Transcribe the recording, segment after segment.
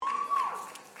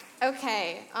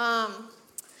Okay, my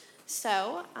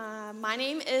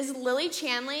name is Lily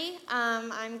Chandley.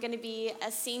 I'm going to be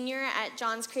a senior at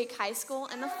Johns Creek High School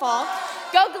in the fall.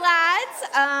 Go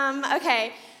Glads!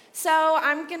 Okay, so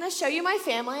I'm going to show you my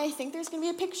family. I think there's going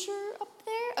to be a picture up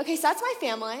there. Okay, so that's my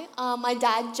family. My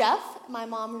dad, Jeff, my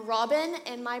mom, Robin,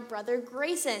 and my brother,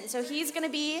 Grayson. So he's going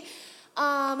to be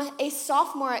a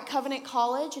sophomore at Covenant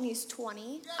College, and he's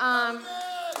 20.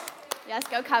 Yes,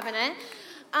 go Covenant.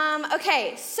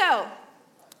 Okay, so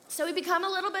we become a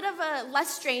little bit of less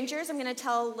strangers. I'm going to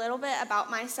tell a little bit about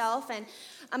myself and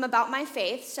about my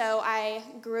faith. So I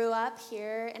grew up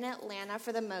here in Atlanta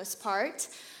for the most part.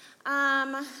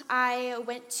 I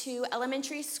went to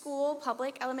elementary school,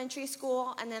 public elementary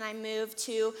school, and then I moved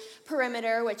to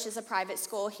Perimeter, which is a private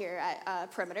school here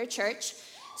at Perimeter Church.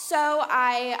 So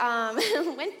I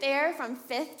went there from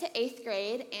 5th to 8th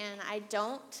grade, and I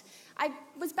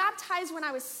was baptized when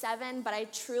I was 7, but I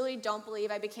truly don't believe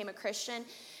I became a Christian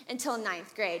until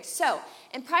 9th grade. So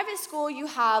in private school, you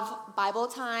have Bible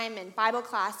time and Bible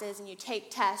classes, and you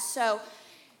take tests. So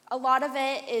a lot of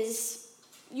it is,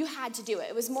 you had to do it.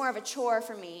 It was more of a chore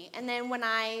for me. And then when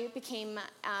I became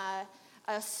a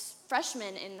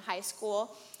freshman in high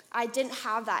school, I didn't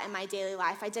have that in my daily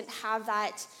life. I didn't have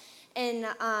that in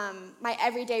my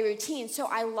everyday routine, so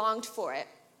I longed for it.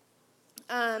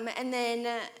 And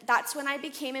then that's when I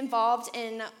became involved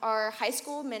in our high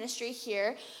school ministry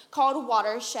here called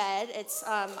Watershed. It's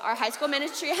our high school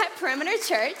ministry at Perimeter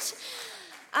Church.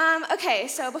 Okay,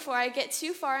 so before I get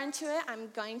too far into it, I'm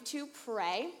going to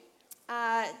pray.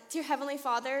 Dear Heavenly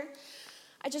Father,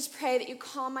 I just pray that you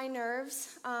calm my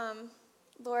nerves.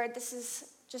 Lord, this is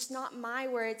just not my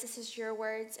words, this is your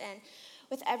words, and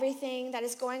with everything that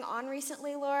is going on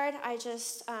recently, Lord, I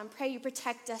just pray you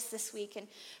protect us this week and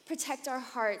protect our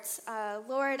hearts.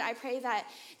 Lord, I pray that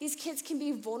these kids can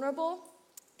be vulnerable,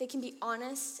 they can be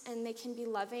honest, and they can be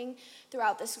loving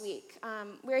throughout this week.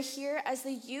 We're here as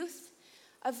the youth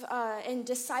and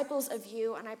disciples of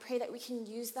you, and I pray that we can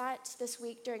use that this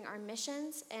week during our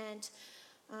missions, and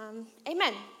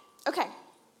amen. Okay,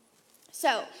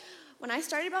 so when I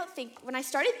started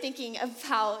thinking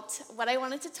about what I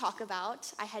wanted to talk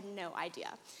about, I had no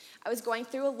idea. I was going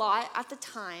through a lot at the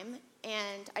time,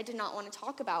 and I did not want to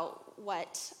talk about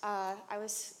what I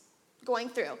was going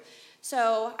through.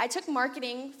 So I took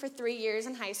marketing for 3 years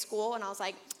in high school, and I was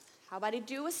like, how about I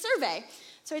do a survey?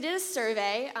 So I did a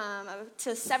survey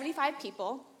to 75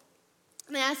 people,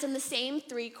 and I asked them the same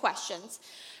 3 questions.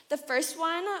 The first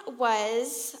one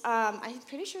was, I'm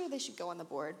pretty sure they should go on the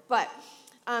board, but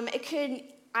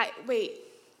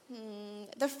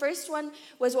the first one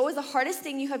was, what was the hardest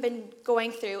thing you have been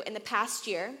going through in the past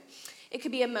year? It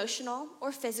could be emotional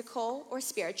or physical or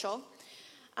spiritual.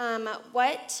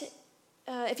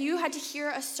 If you had to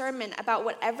hear a sermon about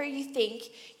whatever you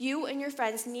think you and your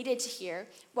friends needed to hear,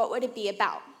 what would it be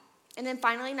about? And then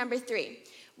finally, number 3,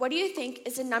 what do you think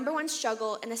is the number one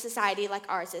struggle in a society like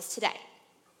ours is today?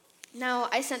 Now,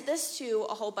 I sent this to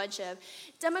a whole bunch of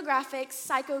demographics,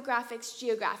 psychographics,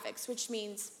 geographics, which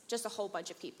means just a whole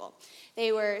bunch of people.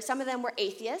 Some of them were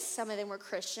atheists, some of them were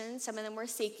Christians, some of them were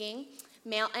seeking,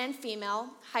 male and female,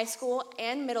 high school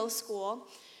and middle school.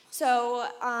 So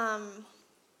I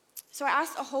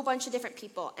asked a whole bunch of different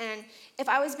people, and if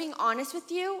I was being honest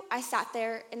with you, I sat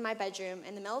there in my bedroom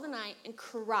in the middle of the night and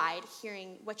cried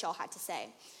hearing what y'all had to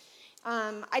say.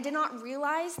 I did not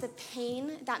realize the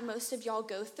pain that most of y'all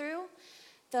go through,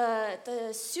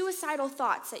 the suicidal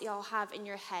thoughts that y'all have in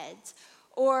your heads,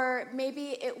 or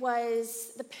maybe it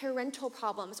was the parental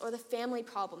problems or the family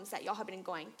problems that y'all have been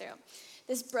going through.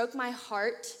 This broke my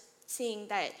heart seeing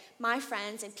that my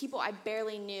friends and people I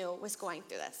barely knew was going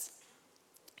through this.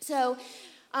 So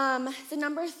the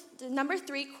number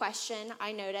 3 question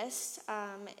I noticed,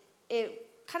 it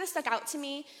kind of stuck out to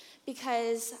me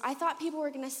because I thought people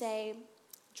were going to say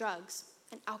drugs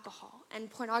and alcohol and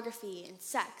pornography and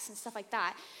sex and stuff like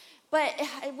that. But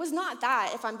it was not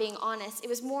that, if I'm being honest. It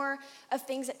was more of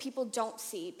things that people don't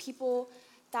see, people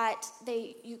that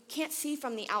you can't see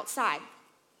from the outside.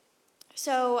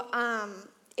 So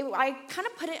I kind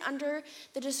of put it under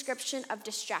the description of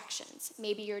distractions.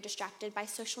 Maybe you're distracted by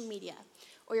social media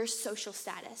or your social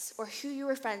status or who you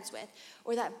were friends with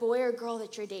or that boy or girl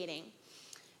that you're dating.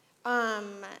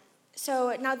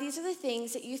 So now these are the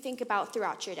things that you think about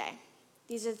throughout your day.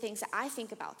 These are the things that I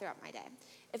think about throughout my day.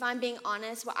 If I'm being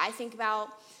honest, what I think about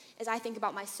is I think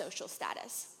about my social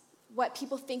status, what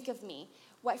people think of me,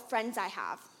 what friends I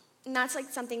have. And that's like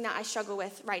something that I struggle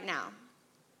with right now.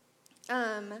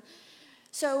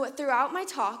 So throughout my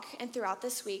talk and throughout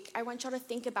this week, I want y'all to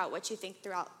think about what you think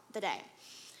throughout the day.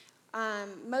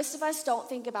 Most of us don't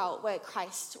think about what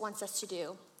Christ wants us to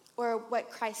do or what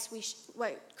Christ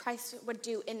would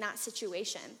do in that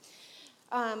situation.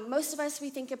 Most of us,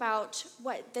 we think about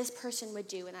what this person would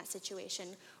do in that situation,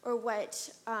 or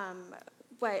what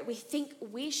we think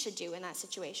we should do in that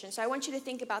situation. So I want you to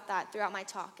think about that throughout my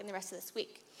talk and the rest of this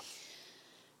week.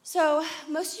 So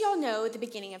most of y'all know the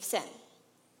beginning of sin.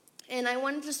 And I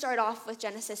wanted to start off with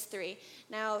Genesis 3.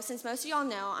 Now, since most of y'all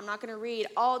know, I'm not going to read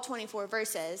all 24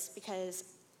 verses because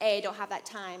A, I don't have that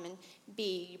time, and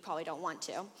B, you probably don't want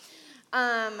to.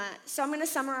 So I'm going to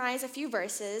summarize a few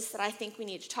verses that I think we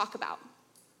need to talk about.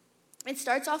 It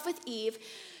starts off with Eve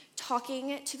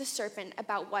talking to the serpent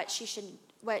about what she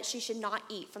should not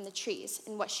eat from the trees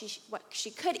and what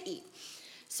she could eat.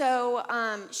 So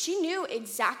she knew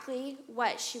exactly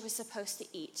what she was supposed to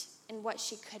eat and what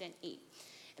she couldn't eat.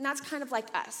 And that's kind of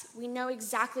like us. We know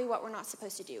exactly what we're not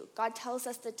supposed to do. God tells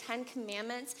us the 10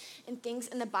 commandments and things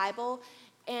in the Bible,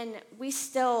 and we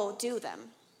still do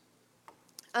them.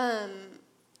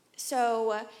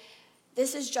 So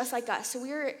this is just like us. So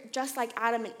we're just like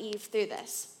Adam and Eve through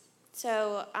this.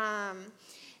 So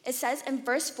it says in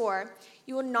verse 4,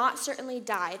 "You will not certainly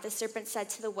die," the serpent said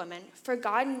to the woman, "for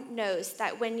God knows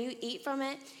that when you eat from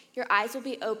it, your eyes will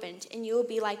be opened, and you will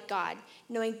be like God,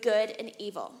 knowing good and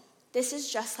evil." This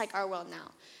is just like our world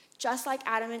now. Just like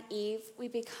Adam and Eve, we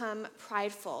become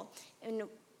prideful. And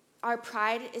our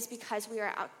pride is because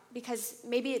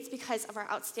maybe it's because of our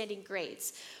outstanding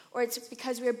grades, or it's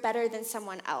because we're better than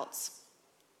someone else.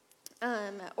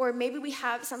 Or maybe we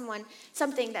have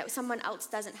something that someone else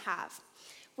doesn't have.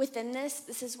 Within this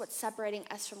is what's separating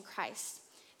us from Christ.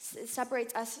 It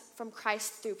separates us from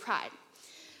Christ through pride.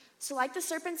 So like the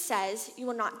serpent says, you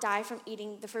will not die from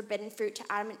eating the forbidden fruit to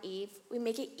Adam and Eve, we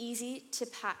make it easy to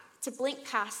blink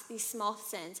past these small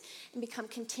sins and become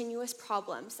continuous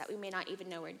problems that we may not even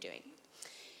know we're doing.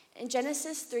 In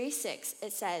Genesis 3:6,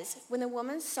 it says, "When the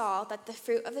woman saw that the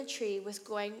fruit of the tree was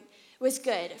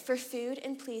good for food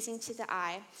and pleasing to the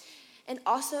eye, and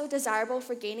also desirable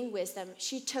for gaining wisdom,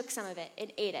 she took some of it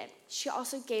and ate it. She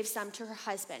also gave some to her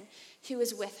husband, who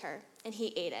was with her, and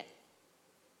he ate it."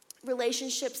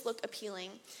 Relationships look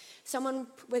appealing.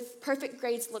 Someone with perfect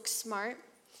grades looks smart.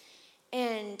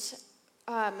 And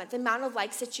the amount of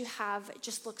likes that you have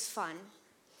just looks fun.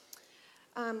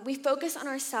 We focus on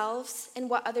ourselves and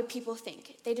what other people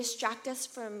think. They distract us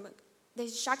from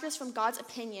God's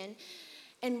opinion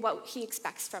and what he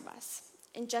expects from us.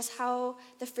 And just how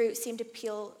the fruit seemed to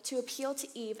appeal to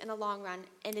Eve in the long run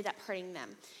ended up hurting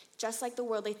them. Just like the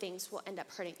worldly things will end up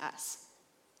hurting us.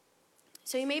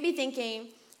 So you may be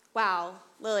thinking, wow,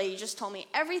 Lily, you just told me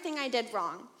everything I did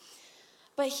wrong.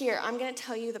 But here, I'm going to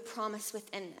tell you the promise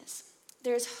within this.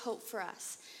 There's hope for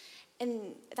us.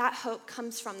 And that hope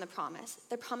comes from the promise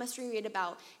we read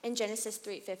about in Genesis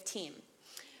 3:15,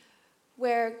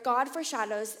 where God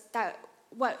foreshadows that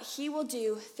what he will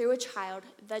do through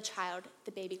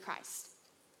the baby Christ.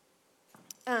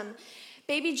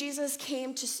 Baby Jesus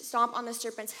came to stomp on the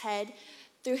serpent's head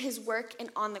through his work and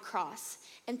on the cross,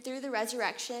 and through the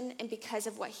resurrection, and because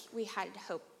of what we have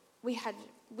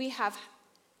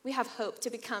hope to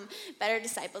become better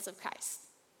disciples of Christ.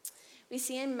 We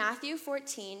see in Matthew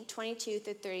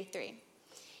 14:22-33.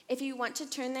 If you want to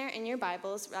turn there in your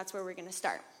Bibles, that's where we're going to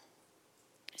start.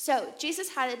 So Jesus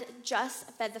had just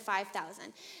fed the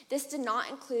 5,000. This did not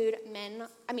include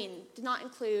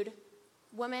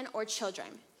women or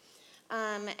children.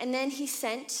 And then he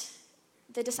sent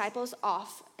the disciples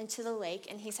off into the lake,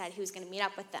 and he said he was going to meet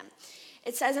up with them.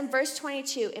 It says in verse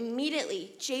 22,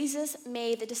 immediately Jesus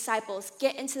made the disciples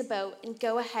get into the boat and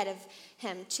go ahead of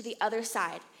him to the other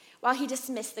side while he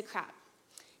dismissed the crowd.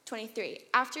 23,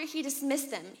 after he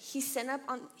dismissed them, he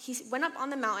went up on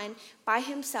the mountain by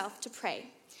himself to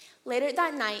pray. Later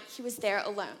that night, he was there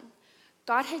alone.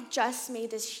 God had just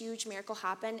made this huge miracle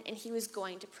happen, and he was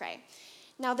going to pray.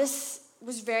 Now, this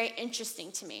was very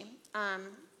interesting to me.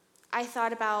 I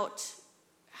thought about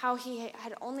how he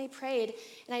had only prayed,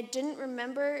 and I didn't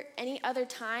remember any other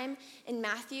time in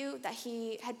Matthew that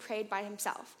he had prayed by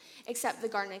himself, except the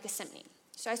Garden of Gethsemane.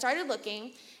 So I started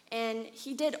looking, and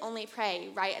he did only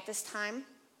pray right at this time,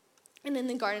 and in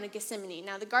the Garden of Gethsemane.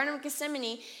 Now, the Garden of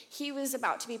Gethsemane, he was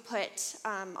about to be put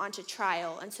onto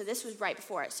trial, and so this was right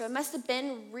before it. So it must have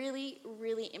been really,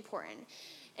 really important.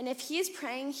 And if he is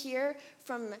praying here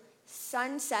from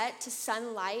sunset to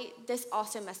sunlight, this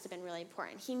also must have been really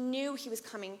important. He knew he was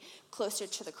coming closer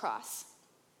to the cross.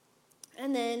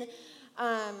 And then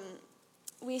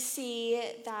we see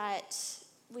that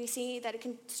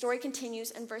the story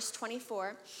continues in verse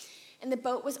 24, and the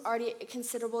boat was already a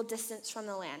considerable distance from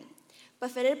the land,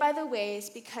 buffeted by the waves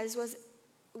because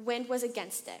wind was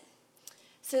against it.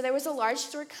 So there was a large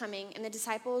storm coming, and the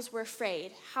disciples were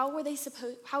afraid. How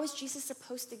was Jesus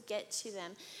supposed to get to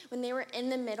them when they were in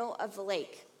the middle of the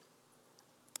lake?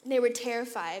 They were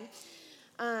terrified.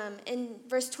 In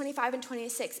verse 25 and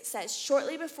 26, it says,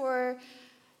 shortly before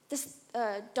this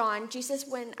dawn, Jesus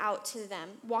went out to them,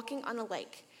 walking on a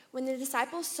lake. When the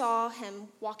disciples saw him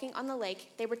walking on the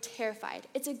lake, they were terrified.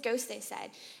 It's a ghost, they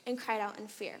said, and cried out in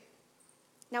fear.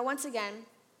 Now, once again,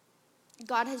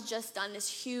 God has just done this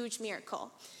huge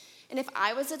miracle. And if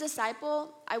I was a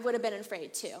disciple, I would have been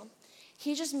afraid too.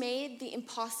 He just made the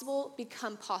impossible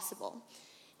become possible.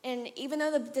 And even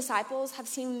though the disciples have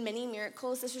seen many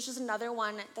miracles, this was just another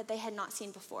one that they had not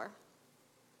seen before.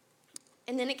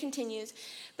 And then it continues,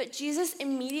 but Jesus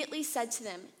immediately said to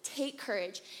them, take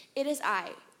courage, it is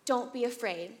I, don't be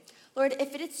afraid. Lord,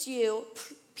 if it is you,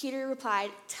 Peter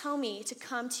replied, tell me to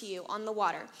come to you on the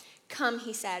water. Come,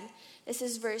 he said. This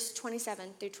is verse 27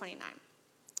 through 29.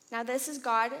 Now this is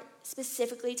God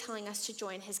specifically telling us to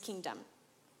join his kingdom,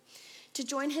 to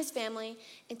join his family,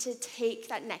 and to take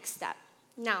that next step.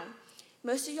 Now,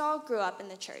 most of y'all grew up in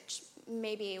the church.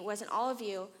 Maybe it wasn't all of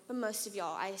you, but most of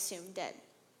y'all, I assume, did.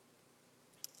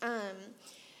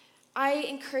 I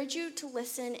encourage you to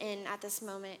listen in at this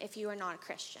moment if you are not a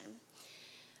Christian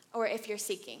or if you're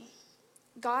seeking.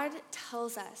 God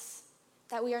tells us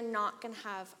that we are not going to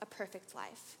have a perfect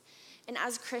life. And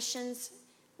as Christians,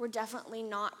 we're definitely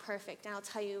not perfect, and I'll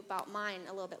tell you about mine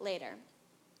a little bit later.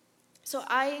 So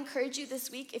I encourage you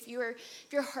this week, if your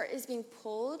heart is being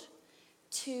pulled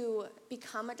to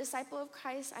become a disciple of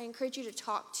Christ, I encourage you to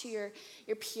talk to your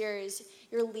peers,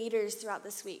 your leaders throughout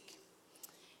this week.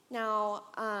 Now,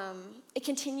 it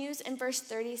continues in verse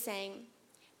 30 saying,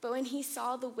 but when he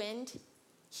saw the wind,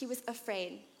 he was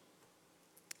afraid,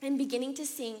 and beginning to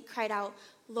sink, cried out,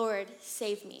 Lord,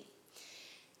 save me.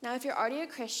 Now, if you're already a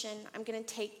Christian, I'm going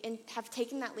to have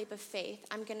taken that leap of faith.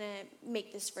 I'm going to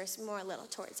make this verse more a little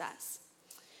towards us.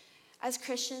 As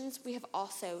Christians, we have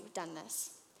also done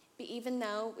this. But even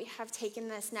though we have taken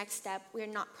this next step, we are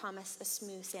not promised a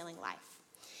smooth sailing life.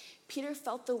 Peter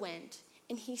felt the wind,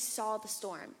 and he saw the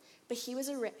storm, but he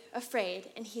was afraid,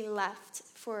 and he left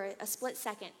for a split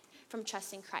second from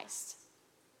trusting Christ.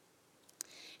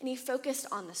 And he focused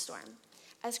on the storm.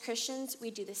 As Christians,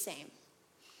 we do the same.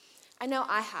 I know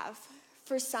I have.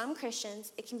 For some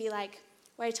Christians, it can be like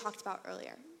what I talked about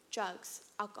earlier, drugs,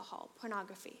 alcohol,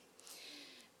 pornography.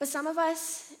 But some of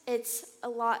us, it's a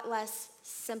lot less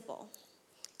simple.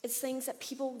 It's things that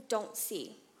people don't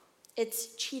see.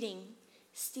 It's cheating,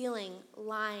 stealing,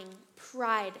 lying,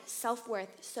 pride,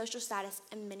 self-worth, social status,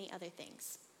 and many other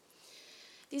things.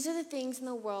 These are the things in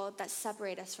the world that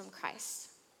separate us from Christ.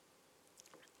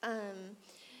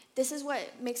 This is what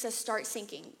makes us start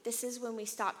sinking. This is when we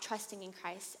stop trusting in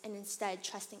Christ and instead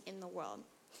trusting in the world.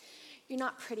 You're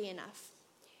not pretty enough.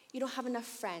 You don't have enough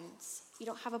friends. You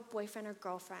don't have a boyfriend or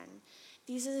girlfriend.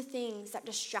 These are the things that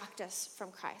distract us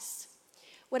from Christ.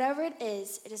 Whatever it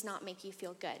does not make you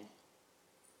feel good.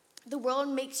 The world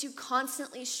makes you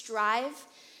constantly strive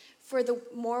for the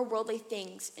more worldly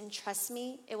things, and trust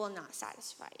me, it will not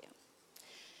satisfy you.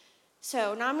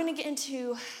 So now I'm going to get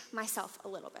into myself a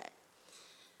little bit.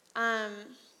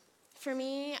 For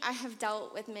me, I have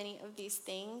dealt with many of these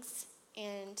things,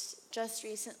 and just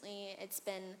recently it's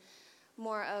been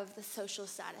more of the social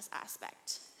status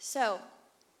aspect. So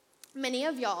many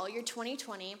of y'all, your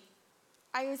 2020,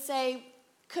 I would say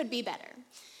could be better.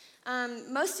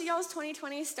 Most of y'all's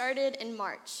 2020 started in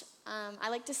March. I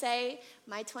like to say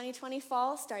my 2020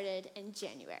 fall started in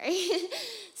January.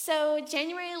 So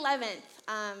January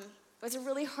 11th was a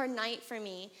really hard night for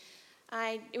me.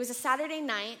 It was a Saturday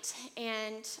night,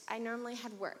 and I normally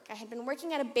had work. I had been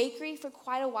working at a bakery for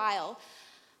quite a while,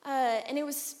 and it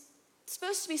was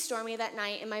supposed to be stormy that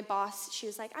night, and my boss, she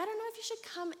was like, I don't know if you should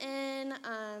come in.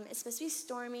 It's supposed to be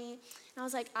stormy. And I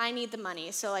was like, I need the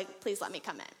money, so please let me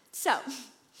come in. So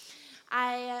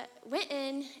I went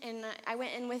in, and I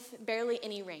went in with barely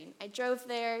any rain. I drove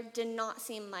there, did not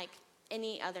seem like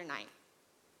any other night.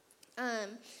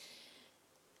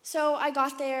 So I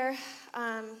got there.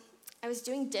 I was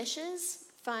doing dishes,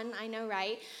 fun, I know,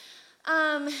 right?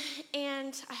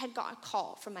 And I had got a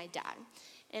call from my dad.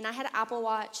 And I had an Apple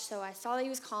Watch, so I saw that he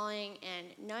was calling, and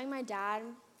knowing my dad,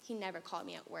 he never called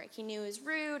me at work. He knew it was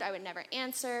rude, I would never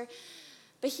answer.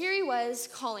 But here he was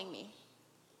calling me.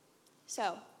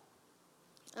 So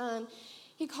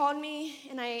he called me,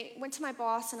 and I went to my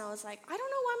boss, and I was like, I don't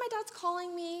know why my dad's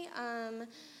calling me.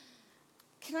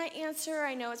 Can I answer?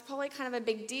 I know it's probably kind of a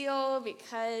big deal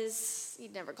because he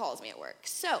never calls me at work.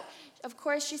 So, of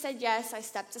course, she said yes. I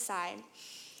stepped aside.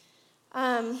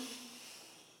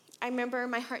 I remember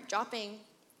my heart dropping,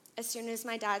 as soon as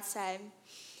my dad said,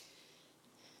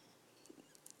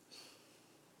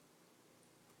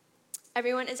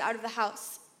 "Everyone is out of the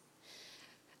house."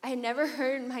 I had never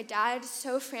heard my dad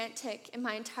so frantic in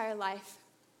my entire life.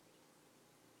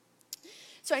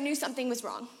 So I knew something was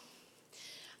wrong.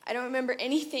 I don't remember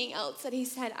anything else that he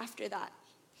said after that.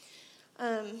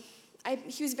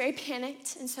 He was very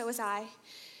panicked, and so was I.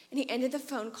 And he ended the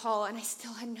phone call, and I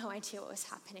still had no idea what was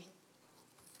happening.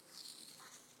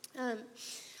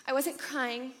 I wasn't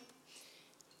crying.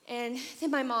 And then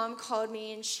my mom called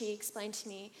me, and she explained to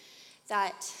me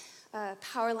that a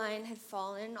power line had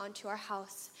fallen onto our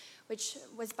house, which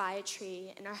was by a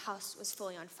tree, and our house was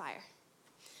fully on fire.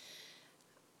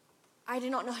 I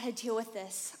did not know how to deal with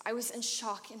this. I was in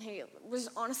shock, and I was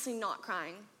honestly not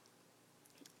crying.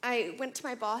 I went to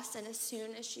my boss, and as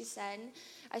soon as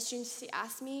she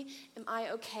asked me, "Am I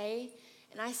okay?"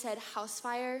 and I said, "House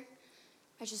fire,"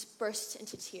 I just burst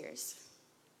into tears.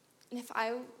 And if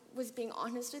I was being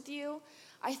honest with you,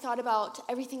 I thought about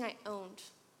everything I owned.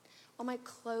 All my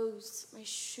clothes, my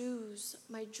shoes,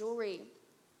 my jewelry.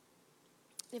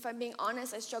 And if I'm being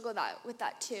honest, I struggle with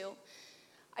that too.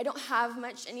 I don't have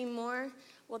much anymore.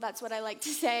 Well, that's what I like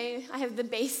to say. I have the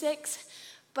basics,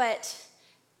 but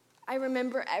I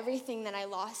remember everything that I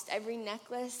lost, every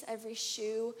necklace, every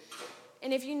shoe.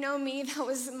 And if you know me, that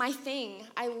was my thing.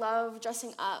 I love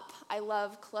dressing up. I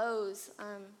love clothes.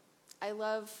 I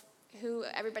love who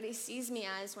everybody sees me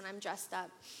as when I'm dressed up.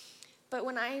 But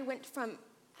when I went from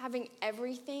having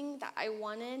everything that I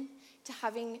wanted to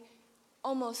having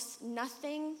almost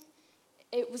nothing,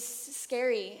 it was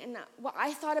scary. And what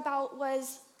I thought about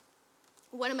was,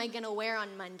 what am I going to wear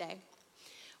on Monday?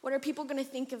 What are people going to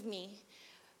think of me?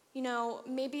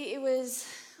 Maybe it was,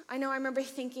 I remember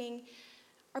thinking,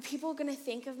 are people going to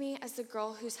think of me as the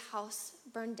girl whose house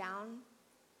burned down?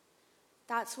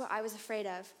 That's what I was afraid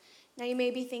of. Now you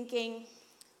may be thinking,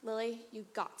 "Lily, you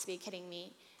got to be kidding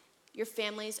me. Your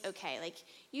family's okay.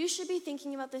 You should be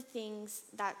thinking about the things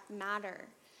that matter."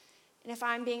 And if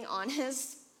I'm being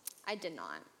honest, I did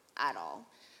not at all.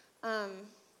 And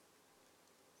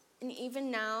even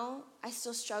now, I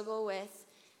still struggle with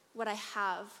what I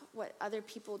have, what other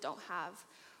people don't have,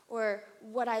 or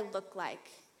what I look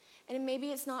like. And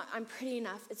maybe it's not I'm pretty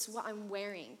enough, it's what I'm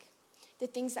wearing, the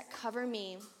things that cover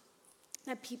me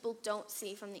that people don't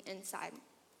see from the inside.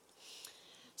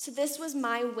 So this was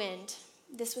my wind,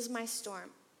 this was my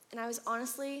storm, and I was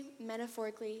honestly,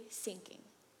 metaphorically sinking.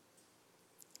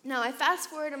 Now, I fast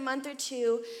forward a month or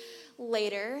two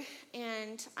later,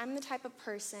 and I'm the type of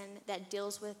person that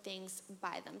deals with things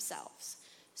by themselves.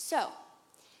 So,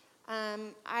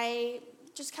 I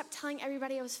just kept telling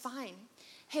everybody I was fine.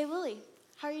 "Hey, Lily,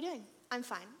 how are you doing?" "I'm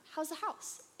fine." "How's the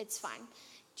house?" "It's fine."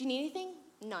 "Do you need anything?"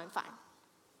 "No, I'm fine."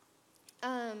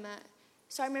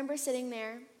 So I remember sitting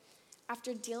there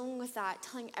after dealing with that,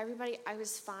 telling everybody I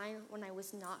was fine when I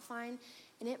was not fine,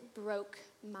 and it broke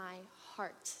my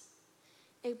heart.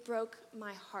 It broke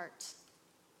my heart.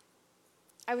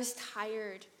 I was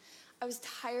tired. I was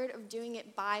tired of doing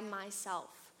it by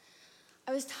myself.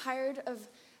 I was tired of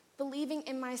believing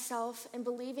in myself and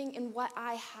believing in what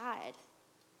I had.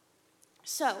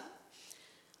 So,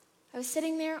 I was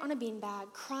sitting there on a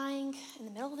beanbag, crying in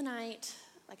the middle of the night,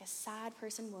 like a sad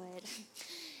person would.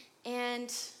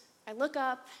 And I look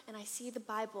up and I see the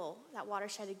Bible that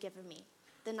Watershed had given me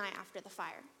the night after the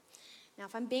fire. Now,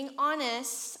 if I'm being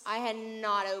honest, I had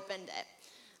not opened it.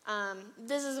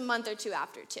 This is a month or two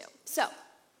after, too. So,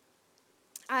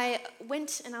 I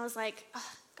went and I was like,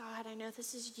 "Oh, God, I know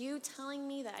this is you telling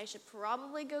me that I should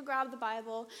probably go grab the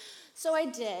Bible." So I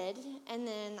did, and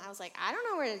then I was like, I don't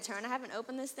know where to turn. I haven't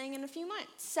opened this thing in a few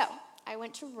months. So I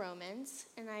went to Romans,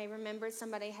 and I remembered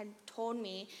somebody had told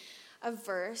me a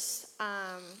verse,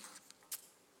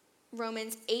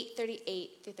 Romans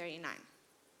 8:38 through 39.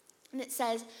 And it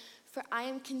says, "For I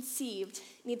am conceived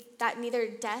that neither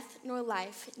death nor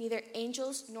life, neither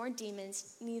angels nor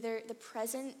demons, neither the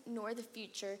present nor the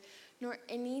future, nor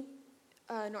any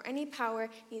power,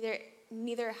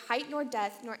 neither height nor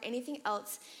depth, nor anything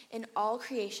else in all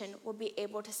creation will be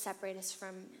able to separate us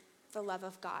from the love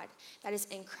of God that is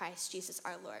in Christ Jesus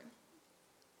our Lord."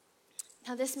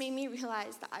 Now this made me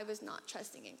realize that I was not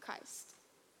trusting in Christ.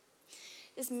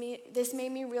 This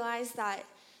made me realize that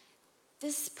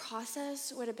this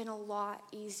process would have been a lot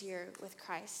easier with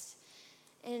Christ.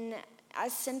 And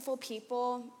as sinful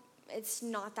people, it's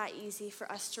not that easy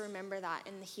for us to remember that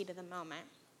in the heat of the moment.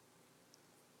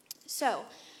 So,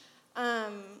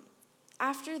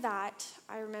 after that,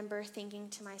 I remember thinking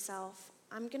to myself,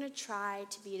 I'm going to try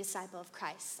to be a disciple of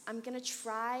Christ. I'm going to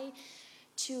try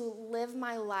to live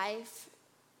my life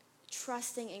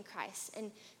trusting in Christ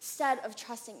instead of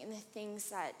trusting in the things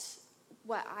that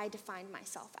what I defined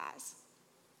myself as.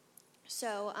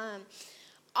 So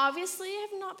obviously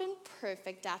I've not been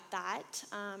perfect at that.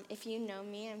 If you know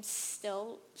me, I'm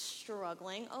still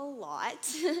struggling a lot.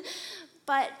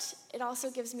 But it also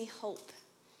gives me hope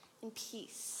and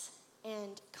peace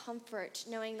and comfort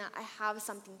knowing that I have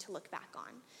something to look back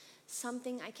on,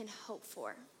 something I can hope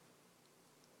for.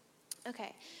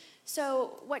 Okay,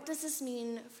 so what does this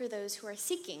mean for those who are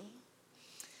seeking?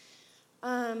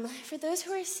 For those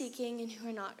who are seeking and who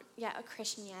are not yet a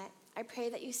Christian yet, I pray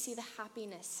that you see the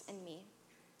happiness in me.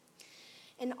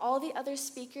 And all the other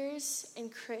speakers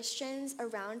and Christians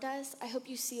around us, I hope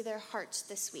you see their hearts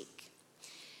this week.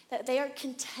 That they are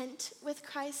content with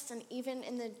Christ, and even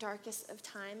in the darkest of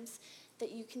times,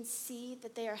 that you can see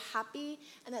that they are happy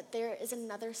and that there is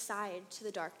another side to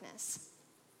the darkness.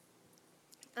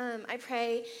 I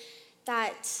pray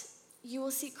that you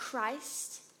will see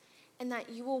Christ and that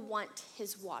you will want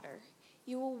his water.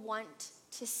 You will want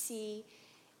to see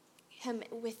him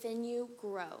within you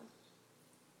grow.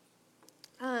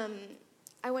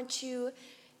 I want you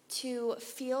to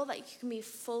feel that you can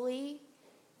fully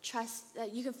trust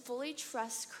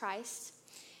Christ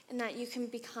and that you can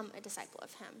become a disciple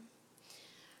of him.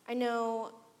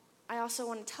 I also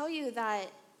want to tell you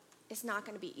that it's not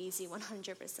going to be easy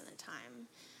 100% of the time.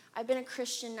 I've been a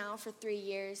Christian now for 3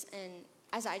 years, and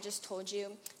as I just told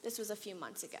you, this was a few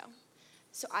months ago.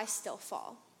 So I still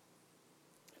fall.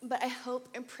 But I hope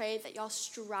and pray that y'all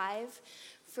strive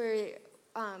for,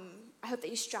 I hope that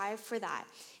you strive for that,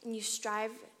 and you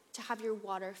strive to have your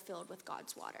water filled with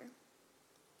God's water.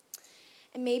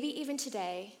 And maybe even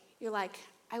today, you're like,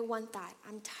 I want that.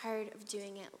 I'm tired of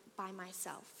doing it by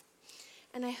myself.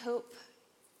 And I hope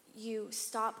you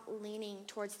stop leaning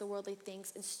towards the worldly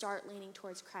things and start leaning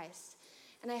towards Christ.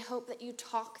 And I hope that you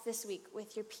talk this week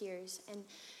with your peers and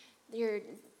your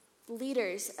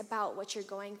leaders about what you're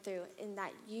going through and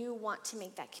that you want to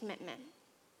make that commitment.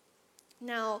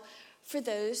 Now, for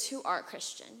those who are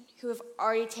Christian, who have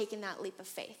already taken that leap of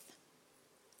faith,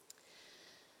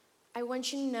 I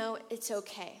want you to know it's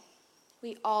okay.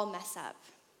 We all mess up.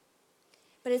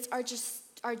 But it's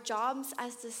our jobs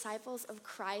as disciples of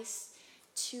Christ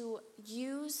to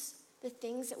use the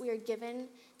things that we are given,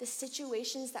 the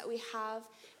situations that we have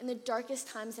in the darkest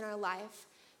times in our life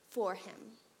for him.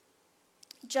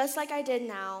 Just like I did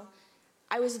now,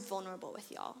 I was vulnerable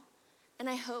with y'all. And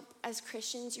I hope as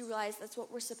Christians you realize that's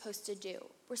what we're supposed to do.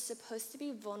 We're supposed to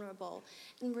be vulnerable,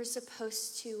 and we're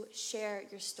supposed to share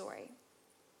your story.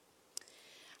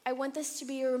 I want this to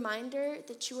be a reminder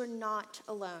that you are not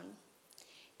alone.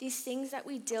 These things that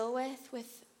we deal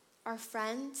with our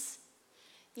friends,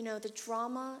 the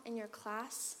drama in your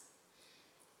class,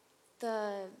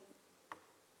 the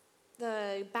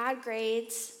bad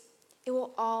grades, it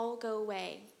will all go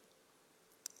away.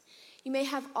 You may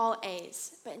have all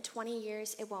A's, but in 20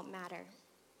 years, it won't matter.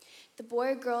 The boy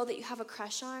or girl that you have a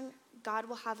crush on, God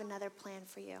will have another plan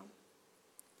for you.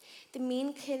 The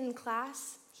mean kid in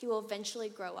class, he will eventually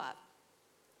grow up.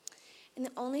 And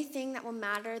the only thing that will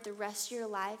matter the rest of your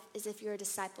life is if you're a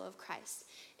disciple of Christ.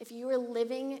 If you are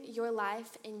living your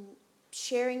life and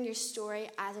sharing your story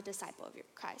as a disciple of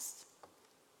Christ.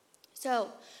 So,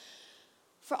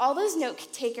 for all those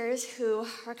note takers who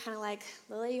are kind of like,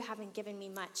 Lily, you haven't given me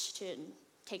much to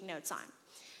take notes on,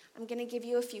 I'm going to give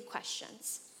you a few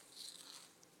questions.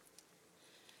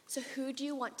 So who do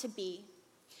you want to be?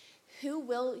 Who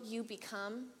will you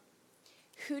become?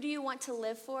 Who do you want to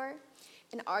live for?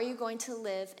 And are you going to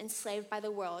live enslaved by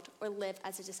the world or live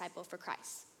as a disciple for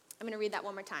Christ? I'm going to read that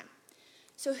one more time.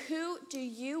 So who do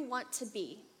you want to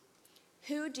be?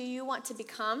 Who do you want to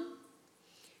become?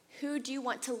 Who do you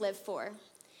want to live for?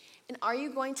 And are you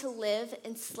going to live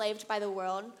enslaved by the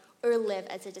world or live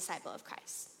as a disciple of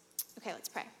Christ? Okay, let's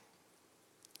pray.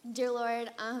 Dear Lord,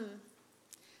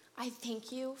 I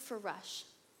thank you for Rush.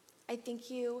 I thank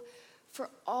you for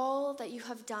all that you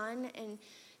have done and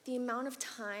the amount of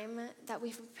time that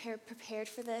we've prepared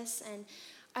for this. And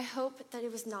I hope that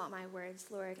it was not my words,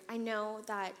 Lord. I know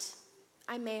that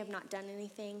I may have not done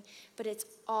anything, but it's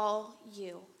all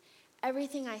you.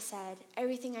 Everything I said,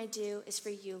 everything I do is for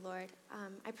you, Lord.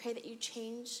 I pray that you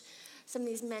change some of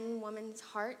these men and women's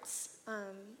hearts.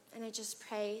 And I just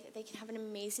pray that they can have an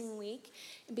amazing week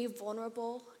and be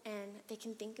vulnerable and they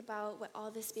can think about what all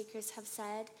the speakers have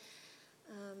said.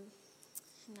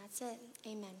 And that's it.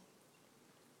 Amen.